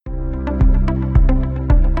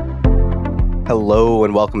Hello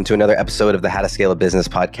and welcome to another episode of the How to Scale a Business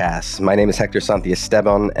podcast. My name is Hector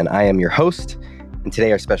Santiesteban and I am your host. And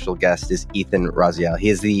today our special guest is Ethan Rasiel. He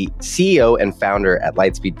is the CEO and founder at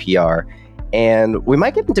Lightspeed PR. And we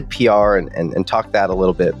might get into PR and talk that a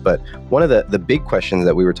little bit. But one of the big questions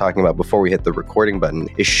that we were talking about before we hit the recording button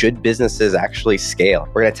is, should businesses actually scale?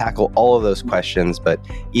 We're going to tackle all of those questions. But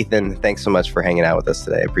Ethan, thanks so much for hanging out with us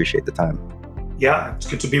today. I appreciate the time. Yeah, it's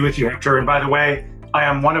good to be with you, Hector. And by the way, I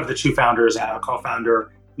am one of the two founders, a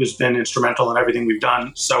co-founder who's been instrumental in everything we've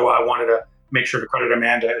done. So I wanted to make sure to credit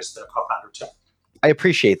Amanda as the co-founder too. I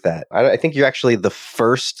appreciate that. I think you're actually the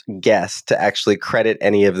first guest to actually credit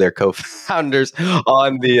any of their co-founders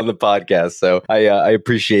on the podcast. So I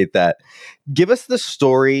appreciate that. Give us the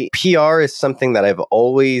story. PR is something that it's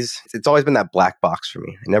always been that black box for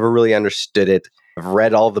me. I never really understood it. I've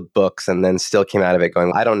read all the books and then still came out of it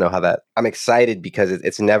going, I don't know how that. I'm excited because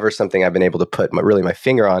it's never something I've been able to put my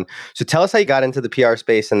finger on. So tell us how you got into the PR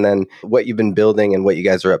space and then what you've been building and what you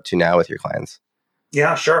guys are up to now with your clients.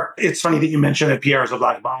 Yeah, sure. It's funny that you mentioned that PR is a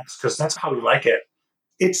black box because that's how we like it.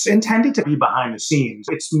 It's intended to be behind the scenes.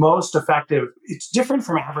 It's most effective. It's different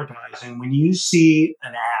from advertising. When you see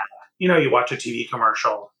an ad, you watch a TV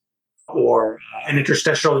commercial or an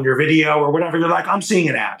interstitial in your video or whatever, you're like, I'm seeing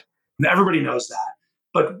an ad. And everybody knows that.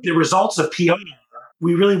 But the results of PR,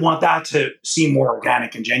 we really want that to seem more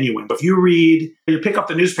organic and genuine. If you pick up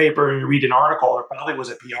the newspaper and you read an article, there probably was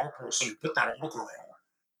a PR person who put that article there.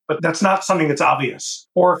 But that's not something that's obvious.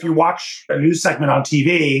 Or if you watch a news segment on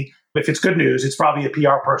TV, if it's good news, it's probably a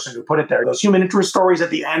PR person who put it there. Those human interest stories at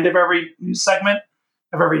the end of every news segment,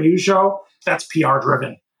 of every news show, that's PR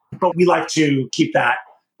driven. But we like to keep that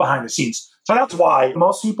behind the scenes. So that's why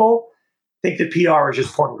most people think that PR is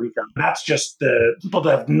just Puerto Rico. That's just the people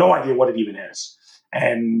that have no idea what it even is.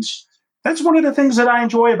 And that's one of the things that I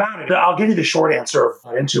enjoy about it. I'll give you the short answer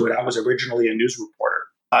into it. I was originally a news reporter.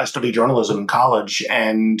 I studied journalism in college.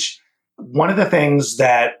 And one of the things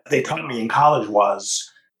that they taught me in college was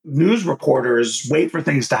news reporters wait for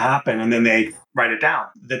things to happen and then they write it down.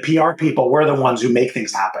 The PR people, we're the ones who make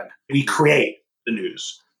things happen. We create the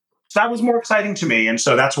news. So that was more exciting to me. And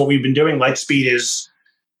so that's what we've been doing. Lightspeed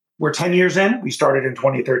we're 10 years in. We started in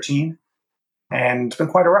 2013 and it's been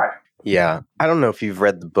quite a ride. Yeah. I don't know if you've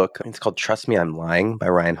read the book. It's called Trust Me, I'm Lying by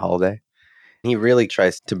Ryan Holiday. He really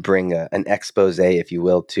tries to bring an expose, if you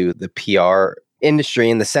will, to the PR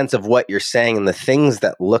industry in the sense of what you're saying, and the things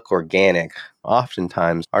that look organic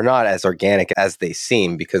oftentimes are not as organic as they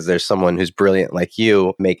seem because there's someone who's brilliant like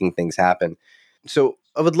you making things happen. So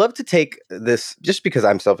I would love to take this, just because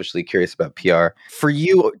I'm selfishly curious about PR. For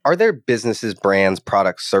you, are there businesses, brands,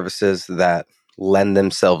 products, services that lend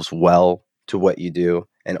themselves well to what you do?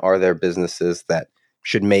 And are there businesses that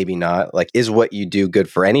should maybe not? Like, is what you do good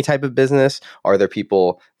for any type of business? Are there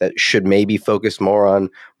people that should maybe focus more on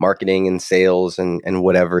marketing and sales and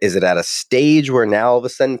whatever? Is it at a stage where now all of a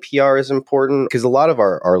sudden PR is important? Because a lot of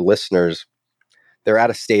our listeners, they're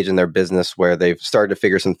at a stage in their business where they've started to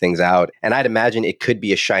figure some things out. And I'd imagine it could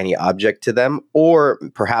be a shiny object to them, or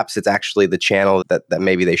perhaps it's actually the channel that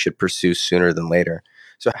maybe they should pursue sooner than later.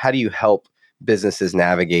 So how do you help businesses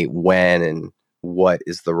navigate when and what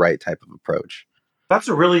is the right type of approach? That's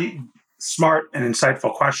a really smart and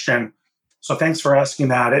insightful question. So thanks for asking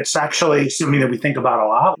that. It's actually something that we think about a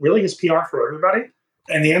lot. Really, is PR for everybody?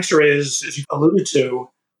 And the answer is, as you alluded to,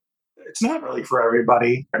 it's not really for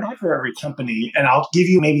everybody, not for every company. And I'll give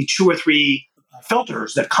you maybe 2 or 3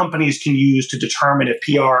 filters that companies can use to determine if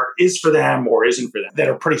PR is for them or isn't for them that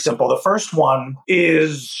are pretty simple. The first one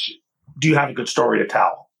is, do you have a good story to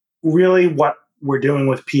tell? Really, what we're doing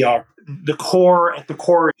with PR, at the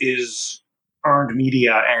core is earned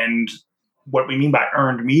media. And what we mean by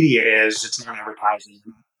earned media is it's not advertising,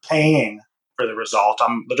 paying for the result.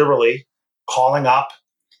 I'm literally calling up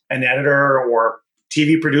an editor or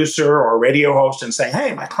TV producer or radio host and saying,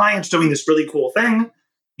 hey, my client's doing this really cool thing.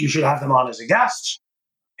 You should have them on as a guest.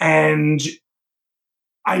 And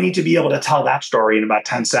I need to be able to tell that story in about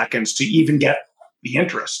 10 seconds to even get the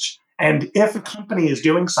interest. And if a company is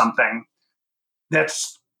doing something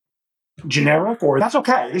that's generic, or that's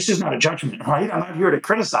okay. This is not a judgment, right? I'm not here to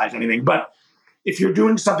criticize anything. But if you're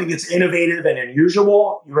doing something that's innovative and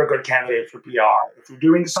unusual, you're a good candidate for PR. If you're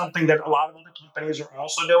doing something that a lot of other companies are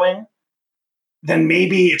also doing, then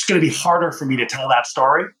maybe it's going to be harder for me to tell that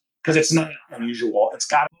story because it's not unusual. It's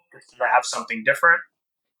got to have something different.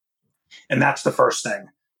 And that's the first thing,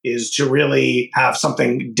 is to really have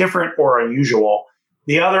something different or unusual.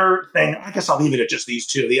 The other thing, I guess I'll leave it at just these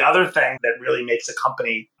two. The other thing that really makes a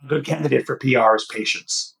company a good candidate for PR is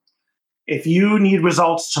patience. If you need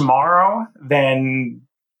results tomorrow, then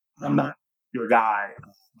I'm not your guy.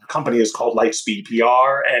 company is called Lightspeed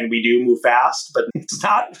PR, and we do move fast, but it's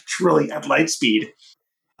not truly at light speed.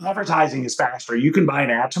 Advertising is faster. You can buy an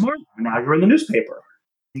ad tomorrow, and now you're in the newspaper.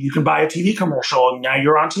 You can buy a TV commercial, and now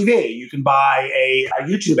you're on TV. You can buy a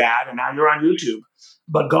YouTube ad, and now you're on YouTube.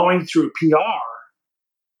 But going through PR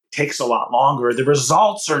takes a lot longer. The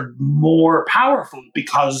results are more powerful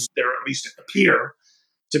because they're at least appear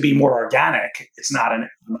to be more organic. It's not an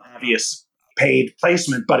obvious paid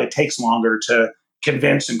placement, but it takes longer to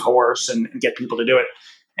convince and coerce and get people to do it.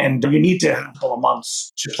 And you need to have a couple of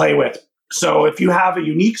months to play with. So if you have a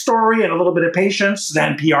unique story and a little bit of patience,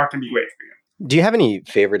 then PR can be great for you. Do you have any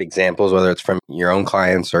favorite examples, whether it's from your own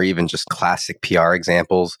clients or even just classic PR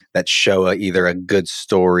examples that show either a good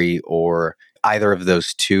story or either of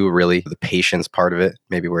those two, really, the patience part of it,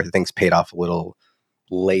 maybe where things paid off a little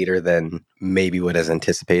later than maybe what is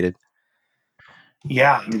anticipated?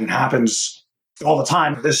 Yeah, I mean, it happens all the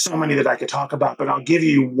time. There's so many that I could talk about, but I'll give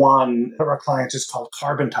you one of our clients is called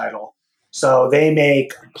Carbon Title. So they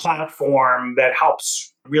make a platform that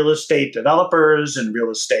helps real estate developers and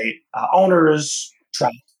real estate owners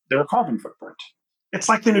track their carbon footprint. It's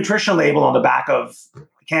like the nutrition label on the back of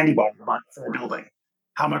a candy bar for a building.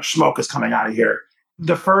 How much smoke is coming out of here?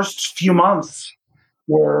 The first few months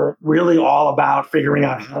were really all about figuring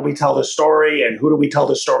out how do we tell this story and who do we tell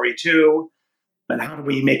the story to and how do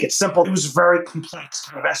we make it simple. It was very complex,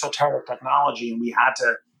 kind of esoteric technology, and we had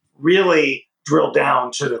to really drill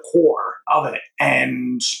down to the core of it.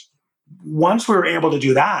 And once we were able to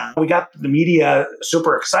do that, we got the media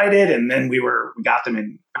super excited, and then we got them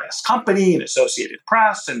in Fast Company and Associated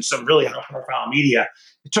Press and some really high-profile media.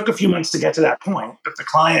 It took a few months to get to that point, but the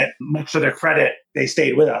client, much to their credit, they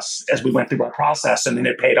stayed with us as we went through our process, and then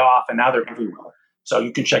it paid off, and now they're everywhere. So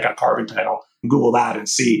you can check out Carbon Title, Google that, and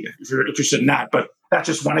see if you're interested in that. But that's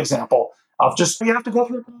just one example of just you have to go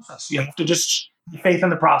through the process. You have to just have faith in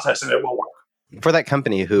the process, and it will work. For that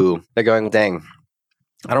company who they're going, dang,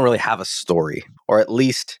 I don't really have a story, or at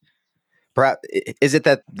least perhaps is it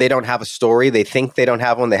that they don't have a story? They think they don't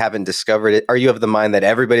have one. They haven't discovered it. Are you of the mind that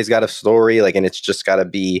everybody's got a story, and it's just got to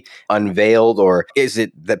be unveiled? Or is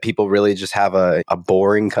it that people really just have a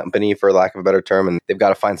boring company, for lack of a better term, and they've got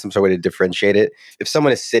to find some sort of way to differentiate it? If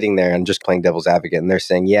someone is sitting there and just playing devil's advocate and they're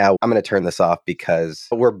saying, yeah, I'm going to turn this off because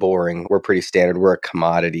we're boring, we're pretty standard, we're a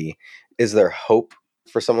commodity. Is there hope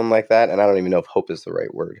for someone like that? And I don't even know if hope is the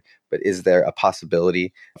right word, but is there a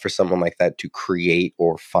possibility for someone like that to create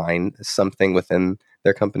or find something within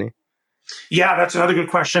their company? Yeah, that's another good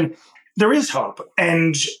question. There is hope.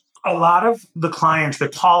 And a lot of the clients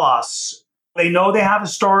that call us, they know they have a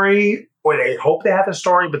story or they hope they have a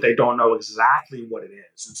story, but they don't know exactly what it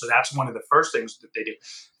is. And so that's one of the first things that they do.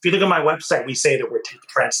 If you look at my website, we say that we're tech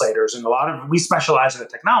translators, and we specialize in the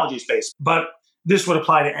technology space, but this would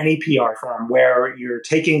apply to any PR firm where you're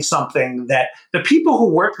taking something that the people who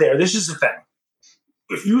work there, this is the thing.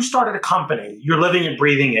 If you started a company, you're living and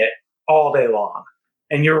breathing it all day long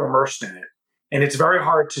and you're immersed in it. And it's very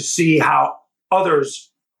hard to see how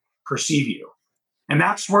others perceive you. And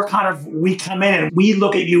that's where we come in and we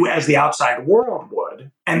look at you as the outside world would,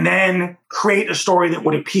 and then create a story that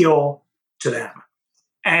would appeal to them.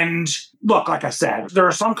 And look, like I said, there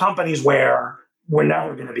are some companies where we're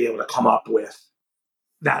never going to be able to come up with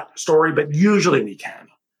that story, but usually we can.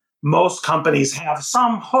 Most companies have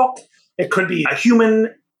some hook. It could be a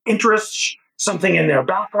human interest, something in their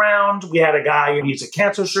background. We had a guy, he's a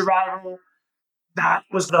cancer survivor. That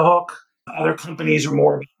was the hook. Other companies are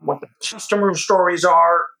more what the customer stories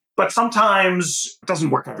are, but sometimes it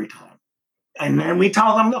doesn't work every time. And then we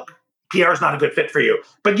tell them, look, PR is not a good fit for you,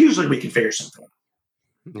 but usually we can figure something.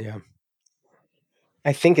 Yeah.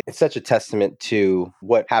 I think it's such a testament to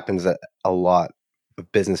what happens at a lot of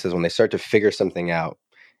businesses when they start to figure something out.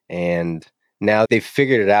 And now they've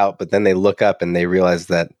figured it out, but then they look up and they realize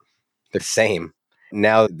that they're the same.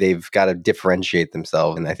 Now they've got to differentiate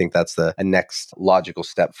themselves. And I think that's a next logical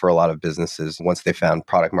step for a lot of businesses once they found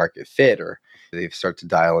product market fit or they've started to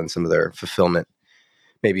dial in some of their fulfillment.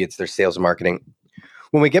 Maybe it's their sales and marketing.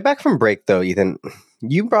 When we get back from break, though, Ethan,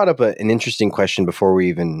 you brought up an interesting question before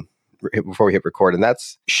we hit record, and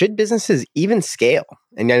that's, should businesses even scale?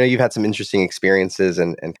 And I know you've had some interesting experiences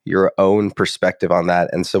and your own perspective on that.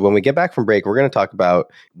 And so when we get back from break, we're going to talk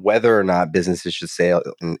about whether or not businesses should scale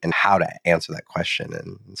and how to answer that question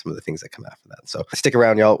and some of the things that come after that. So stick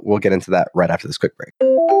around, y'all. We'll get into that right after this quick break.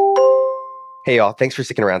 Hey, y'all. Thanks for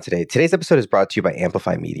sticking around today. Today's episode is brought to you by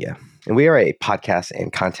Amplify Media, and we are a podcast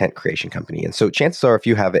and content creation company. And so chances are if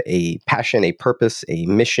you have a passion, a purpose, a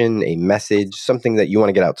mission, a message, something that you want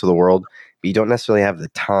to get out to the world, but you don't necessarily have the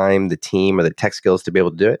time, the team, or the tech skills to be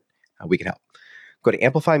able to do it, we can help. Go to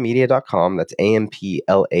amplifymedia.com. That's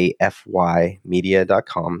AMPLAFY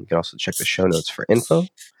media.com. You can also check the show notes for info.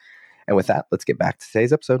 And with that, let's get back to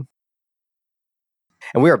today's episode.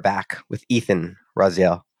 And we are back with Ethan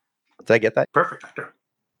Rasiel. Did I get that? Perfect, Hector.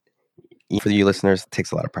 For you listeners, it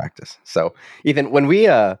takes a lot of practice. So, Ethan, when we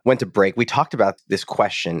went to break, we talked about this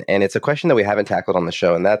question, and it's a question that we haven't tackled on the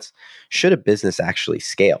show, and that's, should a business actually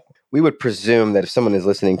scale? We would presume that if someone is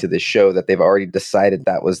listening to this show, that they've already decided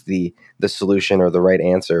that was the solution or the right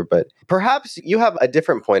answer, but perhaps you have a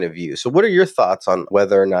different point of view. So what are your thoughts on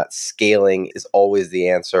whether or not scaling is always the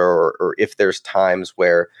answer, or if there's times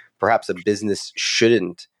where perhaps a business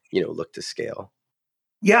shouldn't, look to scale?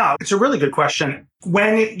 Yeah, it's a really good question.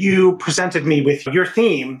 When you presented me with your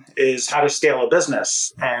theme is how to scale a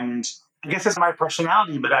business, and I guess it's my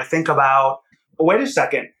personality, but I think about, well, wait a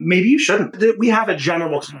second, maybe you shouldn't. We have a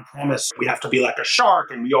general kind of premise. We have to be like a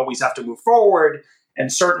shark and we always have to move forward.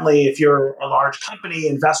 And certainly if you're a large company,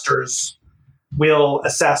 investors will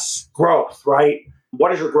assess growth, right?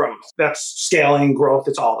 What is your growth? That's scaling, growth,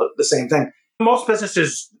 it's all the same thing. Most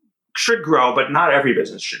businesses should grow, but not every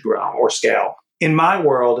business should grow or scale. In my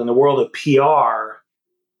world, in the world of PR,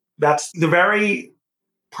 that's the very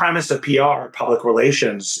premise of PR, public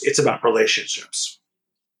relations. It's about relationships.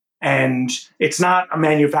 And it's not a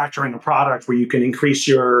manufacturing a product where you can increase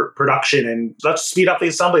your production and let's speed up the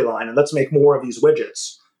assembly line and let's make more of these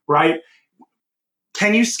widgets, right?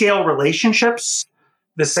 Can you scale relationships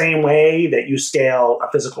the same way that you scale a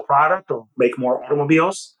physical product or make more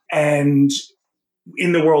automobiles? And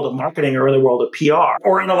in the world of marketing or in the world of PR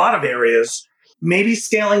or in a lot of areas, maybe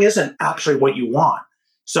scaling isn't actually what you want.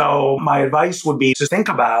 So my advice would be to think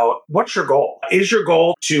about, what's your goal? Is your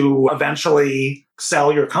goal to eventually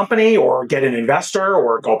sell your company or get an investor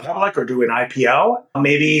or go public or do an IPO?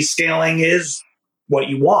 Maybe scaling is what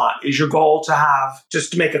you want. Is your goal to have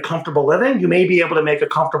just to make a comfortable living? You may be able to make a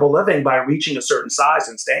comfortable living by reaching a certain size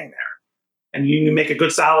and staying there. And you can make a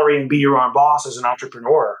good salary and be your own boss as an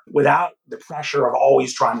entrepreneur without the pressure of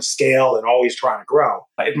always trying to scale and always trying to grow.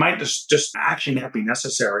 It might just actually not be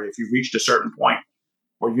necessary if you've reached a certain point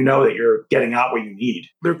where you know that you're getting out what you need.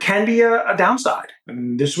 There can be a downside.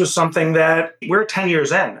 And this was something that we're 10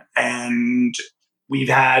 years in, and we've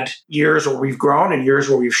had years where we've grown and years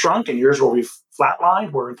where we've shrunk and years where we've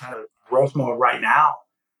flatlined. We're in kind of growth mode right now,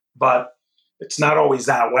 but it's not always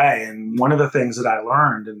that way. And one of the things that I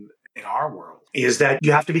learned in our world is that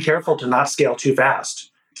you have to be careful to not scale too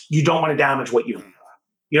fast. You don't want to damage what you have.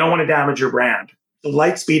 You don't want to damage your brand. The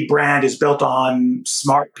Lightspeed brand is built on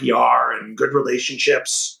smart PR and good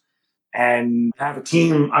relationships. And I have a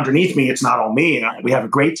team underneath me. It's not all me. We have a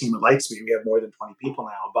great team at Lightspeed. We have more than 20 people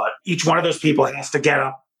now. But each one of those people has to get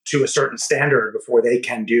up to a certain standard before they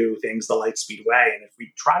can do things the Lightspeed way. And if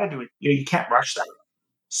we try to do it, you can't rush that.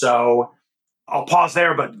 So I'll pause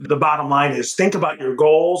there, but the bottom line is think about your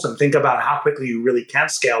goals and think about how quickly you really can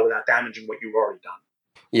scale without damaging what you've already done.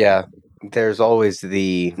 Yeah, there's always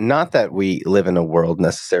not that we live in a world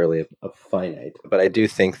necessarily of finite, but I do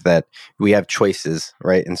think that we have choices,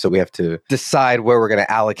 right? And so we have to decide where we're going to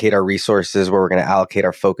allocate our resources, where we're going to allocate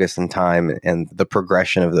our focus and time, and the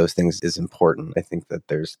progression of those things is important. I think that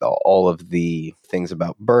there's all of the things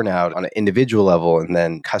about burnout on an individual level and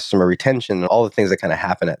then customer retention, all the things that kind of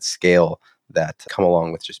happen at scale that come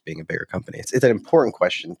along with just being a bigger company. It's an important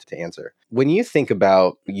question to answer. When you think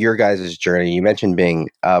about your guys' journey, you mentioned being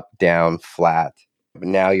up, down, flat, but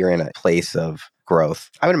now you're in a place of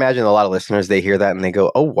growth. I would imagine a lot of listeners, they hear that and they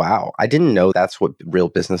go, oh, wow, I didn't know that's what real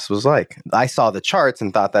business was like. I saw the charts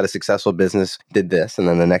and thought that a successful business did this. And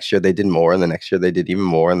then the next year they did more. And the next year they did even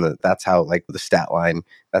more. And that's how the stat line,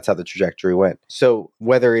 that's how the trajectory went. So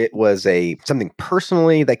whether it was something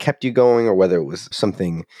personally that kept you going or whether it was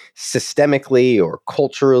something systemically or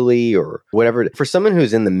culturally or whatever, for someone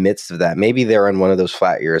who's in the midst of that, maybe they're on one of those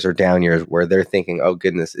flat years or down years where they're thinking, oh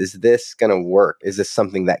goodness, is this going to work? Is this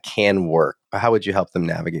something that can work? How would you help them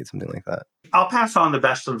navigate something like that? I'll pass on the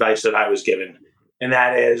best advice that I was given, and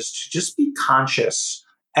that is to just be conscious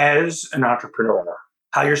as an entrepreneur,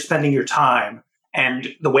 how you're spending your time.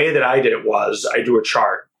 And the way that I did it was I drew a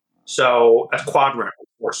chart. So a quadrant with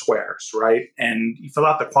 4 squares, right? And you fill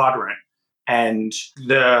out the quadrant, and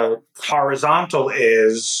the horizontal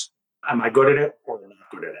is, am I good at it or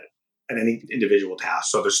not good at it? At any individual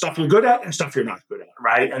task. So there's stuff you're good at and stuff you're not good at,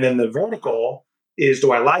 right? And then the vertical is,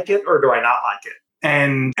 do I like it or do I not like it?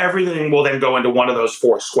 And everything will then go into one of those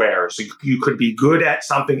 4 squares. So you could be good at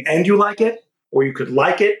something and you like it, or you could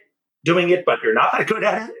like it doing it, but you're not that good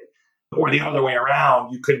at it. Or the other way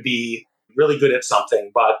around, you could be really good at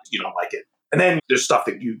something, but you don't like it. And then there's stuff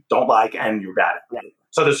that you don't like and you're bad at. Right?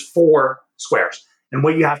 So there's 4 squares. And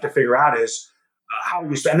what you have to figure out is, how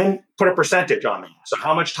you spend, and then put a percentage on that. So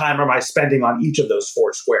how much time am I spending on each of those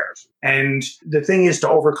four squares? And the thing is to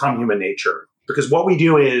overcome human nature, because what we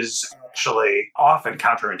do is actually often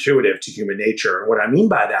counterintuitive to human nature. And what I mean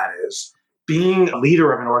by that is being a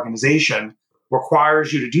leader of an organization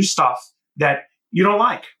requires you to do stuff that you don't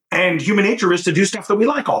like. And human nature is to do stuff that we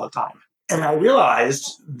like all the time. And I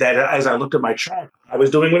realized that as I looked at my chart, I was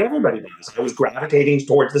doing what everybody does. I was gravitating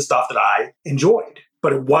towards the stuff that I enjoyed,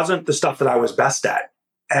 but it wasn't the stuff that I was best at.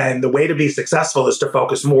 And the way to be successful is to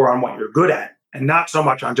focus more on what you're good at and not so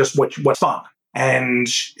much on just what's fun. And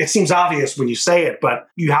it seems obvious when you say it, but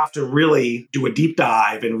you have to really do a deep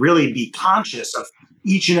dive and really be conscious of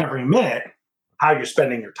each and every minute how you're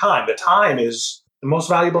spending your time. The time is the most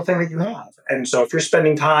valuable thing that you have. And so if you're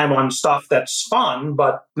spending time on stuff that's fun,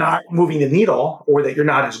 but not moving the needle or that you're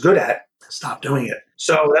not as good at, stop doing it.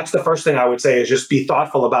 So that's the first thing I would say is just be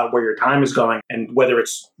thoughtful about where your time is going and whether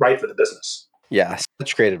it's right for the business. Yeah,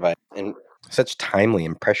 such great advice and such timely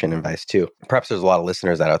impression advice too. Perhaps there's a lot of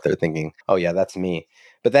listeners out there thinking, oh yeah, that's me.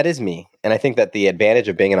 But that is me. And I think that the advantage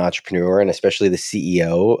of being an entrepreneur and especially the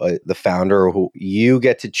CEO, the founder, who you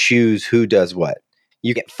get to choose who does what.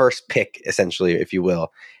 You get first pick, essentially, if you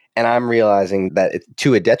will. And I'm realizing that it's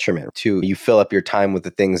to a detriment to you fill up your time with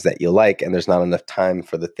the things that you like and there's not enough time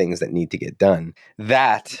for the things that need to get done.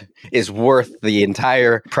 That is worth the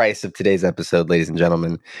entire price of today's episode, ladies and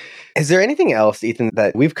gentlemen. Is there anything else, Ethan,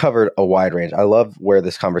 that we've covered a wide range? I love where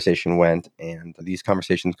this conversation went, and these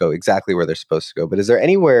conversations go exactly where they're supposed to go. But is there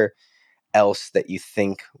anywhere else that you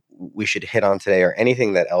think we should hit on today, or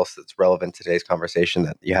anything that else that's relevant to today's conversation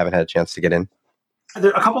that you haven't had a chance to get in?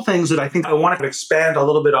 There are a couple things that I think I want to expand a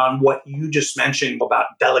little bit on what you just mentioned about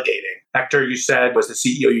delegating. Hector, you said was the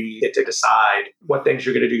CEO, you get to decide what things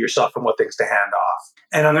you're going to do yourself and what things to hand off.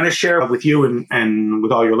 And I'm going to share with you and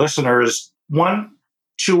with all your listeners one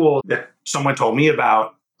tool that someone told me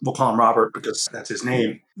about. We'll call him Robert because that's his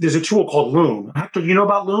name. There's a tool called Loom. Hector, you know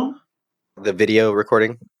about Loom? The video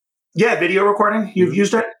recording? Yeah, video recording. You've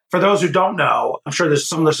used it? For those who don't know, I'm sure there's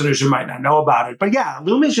some listeners who might not know about it. But yeah,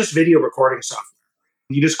 Loom is just video recording software.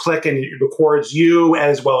 You just click and it records you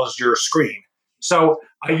as well as your screen. So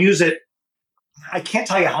I use it. I can't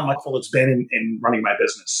tell you how much it's been in running my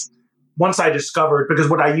business. Once I discovered, because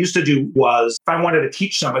what I used to do was if I wanted to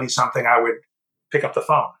teach somebody something, I would pick up the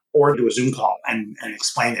phone or do a Zoom call and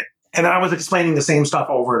explain it. And then I was explaining the same stuff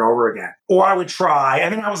over and over again. Or I would try.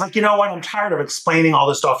 And then I was like, you know what? I'm tired of explaining all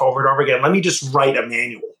this stuff over and over again. Let me just write a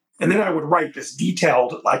manual. And then I would write this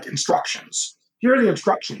detailed instructions. Here are the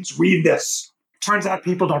instructions. Read this. Turns out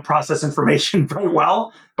people don't process information very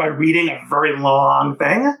well by reading a very long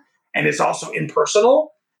thing. And it's also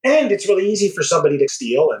impersonal. And it's really easy for somebody to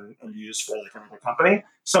steal and use for another company.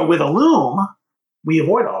 So with a Loom, we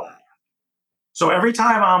avoid all that. So every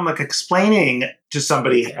time I'm explaining to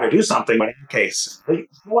somebody how to do something, in that case, how do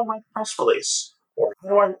I write a press release? Or how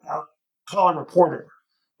do I call a reporter?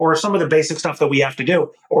 Or some of the basic stuff that we have to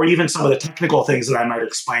do. Or even some of the technical things that I might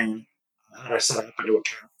explain how to set up a new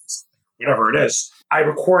account. Whatever it is, I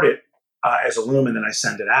record it as a Loom and then I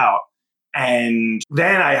send it out. And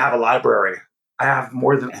then I have a library. I have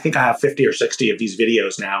I think I have 50 or 60 of these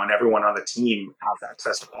videos now, and everyone on the team has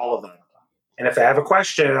access to all of them. And if I have a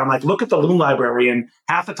question, I'm like, look at the Loom library, and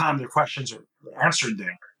half the time their questions are answered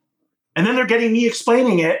there. And then they're getting me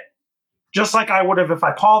explaining it just like I would have if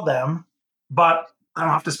I called them, but I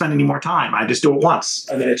don't have to spend any more time. I just do it once,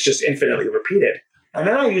 and then it's just infinitely repeated. And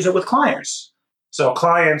then I use it with clients. So our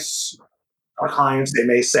clients, they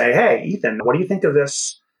may say, hey, Ethan, what do you think of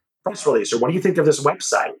this press release? Or what do you think of this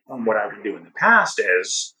website? And what I would do in the past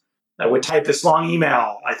is I would type this long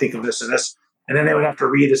email, I think of this and this, and then they would have to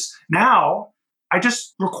read this. Now, I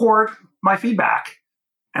just record my feedback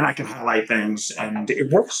and I can highlight things and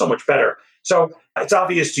it works so much better. So it's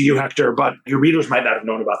obvious to you, Hector, but your readers might not have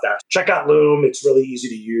known about that. Check out Loom. It's really easy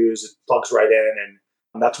to use. It plugs right in.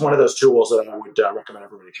 And that's one of those tools that I would recommend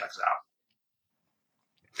everybody checks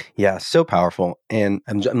out. Yeah, so powerful. And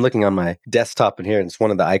I'm looking on my desktop in here, and it's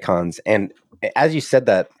one of the icons. And as you said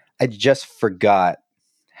that, I just forgot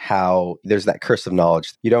how there's that curse of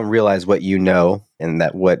knowledge. You don't realize what you know, and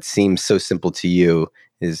that what seems so simple to you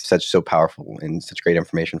is so powerful and such great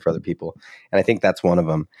information for other people. And I think that's one of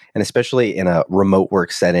them. And especially in a remote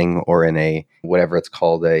work setting or in a whatever it's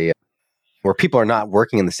called, where people are not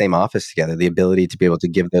working in the same office together, the ability to be able to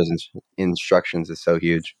give those instructions is so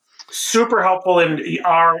huge. Super helpful. And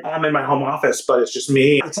I'm in my home office, but it's just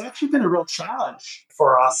me. It's actually been a real challenge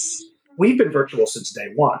for us. We've been virtual since day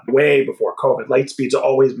one, way before COVID. Lightspeed's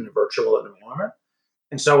always been a virtual environment.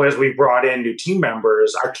 And so as we brought in new team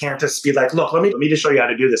members, I can't just be like, look, let me just show you how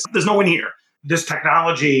to do this. There's no one here. This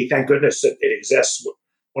technology, thank goodness it exists.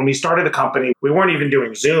 When we started the company, we weren't even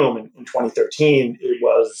doing Zoom in 2013. It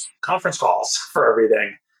was conference calls for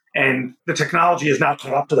everything. And the technology is now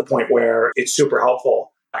caught up to the point where it's super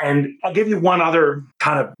helpful. And I'll give you one other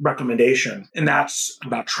kind of recommendation, and that's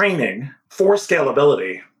about training for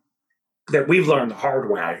scalability that we've learned the hard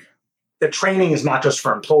way. That training is not just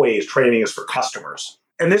for employees, training is for customers.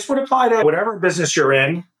 And this would apply to whatever business you're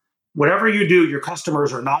in. Whatever you do, your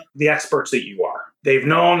customers are not the experts that you are. They've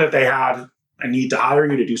known that they had a need to hire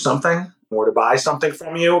you to do something or to buy something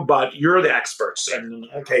from you, but you're the experts. And in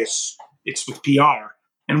our case, it's with PR.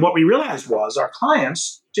 And what we realized was our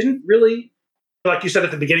clients didn't really, like you said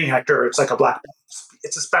at the beginning, Hector, it's like a black box.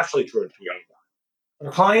 It's especially true in PR.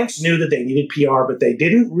 Our clients knew that they needed PR, but they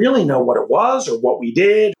didn't really know what it was or what we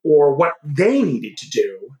did or what they needed to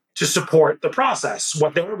do to support the process,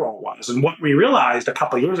 what their role was. And what we realized a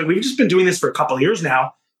couple of years ago, we've just been doing this for a couple of years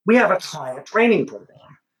now, we have a client training program.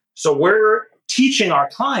 So we're teaching our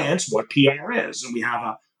clients what PR is. And we have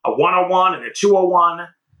a 101 and a 201.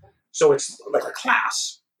 So it's like a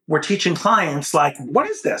class. We're teaching clients, like, what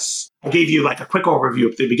is this? I gave you like a quick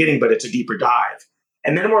overview at the beginning, but it's a deeper dive.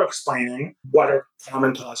 And then we're explaining what are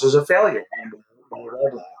common causes of failure and what are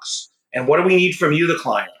roadblocks. And what do we need from you, the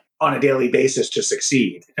client, on a daily basis to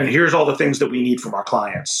succeed? And here's all the things that we need from our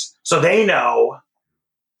clients. So they know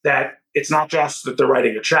that it's not just that they're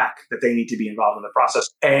writing a check, that they need to be involved in the process.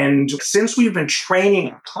 And since we've been training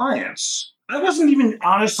our clients, I wasn't even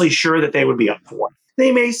honestly sure that they would be up for it.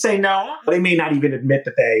 They may say no. They may not even admit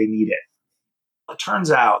that they need it. It turns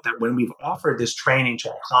out that when we've offered this training to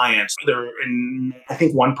our clients, I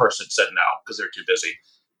think one person said no because they're too busy.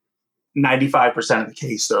 95% of the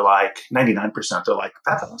case, they're like, 99%, they're like,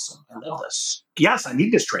 that's awesome. I love this. Yes, I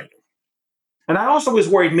need this training. And I also was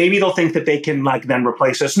worried maybe they'll think that they can like then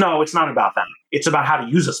replace us. No, it's not about that. It's about how to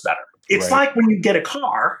use us better. It's Right. like when you get a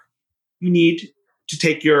car, you need to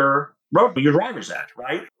take your driver's ed,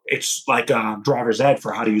 right? It's like a driver's ed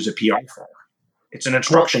for how to use a PR firm. It's an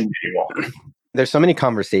instruction manual. There's so many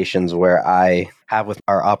conversations where I have with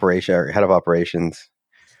our head of operations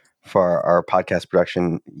for our podcast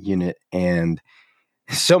production unit, and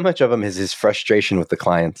so much of them is his frustration with the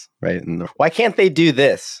clients, right? And why can't they do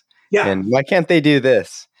this? Yeah. And why can't they do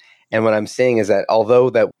this? And what I'm saying is that although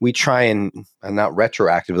that we try and not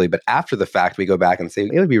retroactively, but after the fact, we go back and say,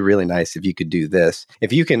 it would be really nice if you could do this.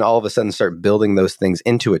 If you can all of a sudden start building those things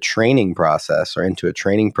into a training process or into a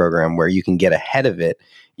training program where you can get ahead of it,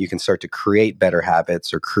 you can start to create better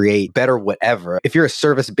habits or create better whatever. If you're a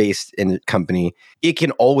service-based company, it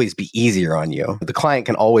can always be easier on you. The client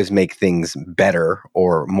can always make things better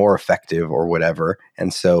or more effective or whatever.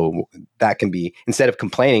 And so that can be, instead of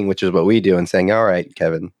complaining, which is what we do, and saying, all right,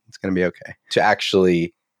 Kevin, it's going to be okay, to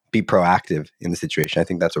actually be proactive in the situation. I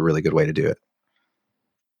think that's a really good way to do it.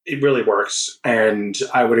 It really works. And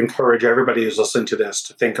I would encourage everybody who's listening to this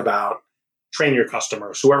to think about train your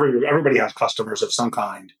customers. Everybody has customers of some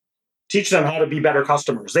kind. Teach them how to be better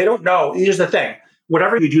customers. They don't know. Here's the thing.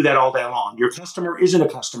 Whatever you do that all day long, your customer isn't a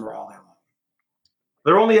customer all day long.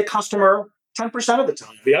 They're only a customer 10% of the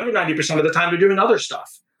time. The other 90% of the time, they're doing other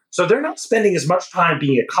stuff. So they're not spending as much time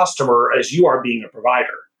being a customer as you are being a provider.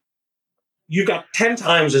 You've got 10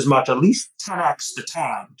 times as much, at least 10x the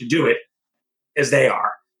time to do it as they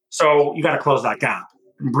are. So you got to close that gap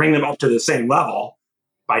and bring them up to the same level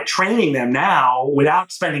by training them now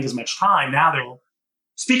without spending as much time. Now they're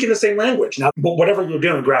speaking the same language. Now, whatever you're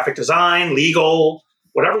doing, graphic design, legal,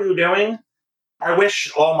 whatever you're doing, I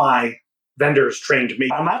wish all my vendors trained me.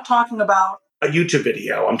 I'm not talking about a YouTube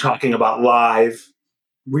video. I'm talking about live,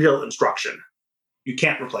 real instruction. You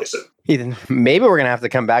can't replace it. Ethan, maybe we're going to have to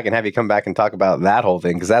come back and have you come back and talk about that whole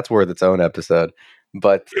thing, because that's worth its own episode.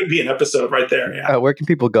 But it could be an episode right there. Yeah. Where can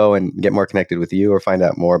people go and get more connected with you or find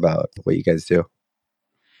out more about what you guys do?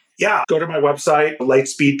 Yeah, go to my website,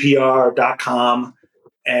 lightspeedpr.com.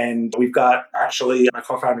 And we've got, actually, my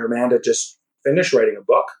co-founder Amanda just finished writing a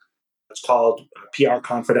book. It's called PR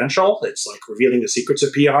Confidential. It's like revealing the secrets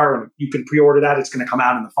of PR. And you can pre-order that. It's going to come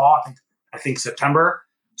out in the fall, I think September.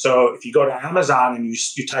 So if you go to Amazon and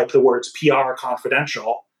you type the words PR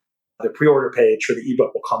Confidential, the pre-order page for the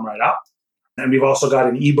ebook will come right up. And we've also got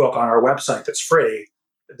an ebook on our website that's free.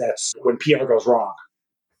 That's when PR goes wrong,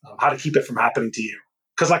 how to keep it from happening to you.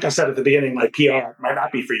 Because like I said at the beginning, like PR might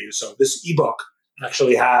not be for you. So this ebook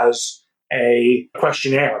actually has a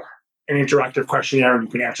questionnaire, an interactive questionnaire, and you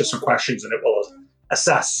can answer some questions and it will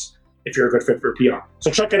assess if you're a good fit for PR.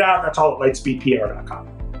 So check it out. That's all at lightspeedpr.com.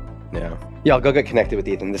 Yeah. Yeah, I'll go get connected with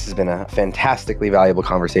Ethan. This has been a fantastically valuable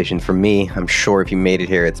conversation for me. I'm sure if you made it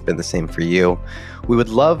here, it's been the same for you. We would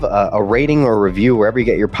love a rating or a review wherever you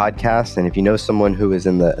get your podcast. And if you know someone who is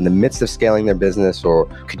in the midst of scaling their business or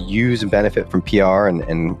could use and benefit from PR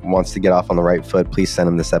and wants to get off on the right foot, please send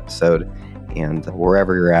them this episode. And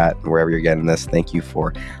wherever you're at, wherever you're getting this, thank you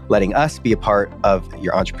for letting us be a part of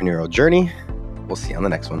your entrepreneurial journey. We'll see you on the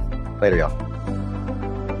next one. Later, y'all.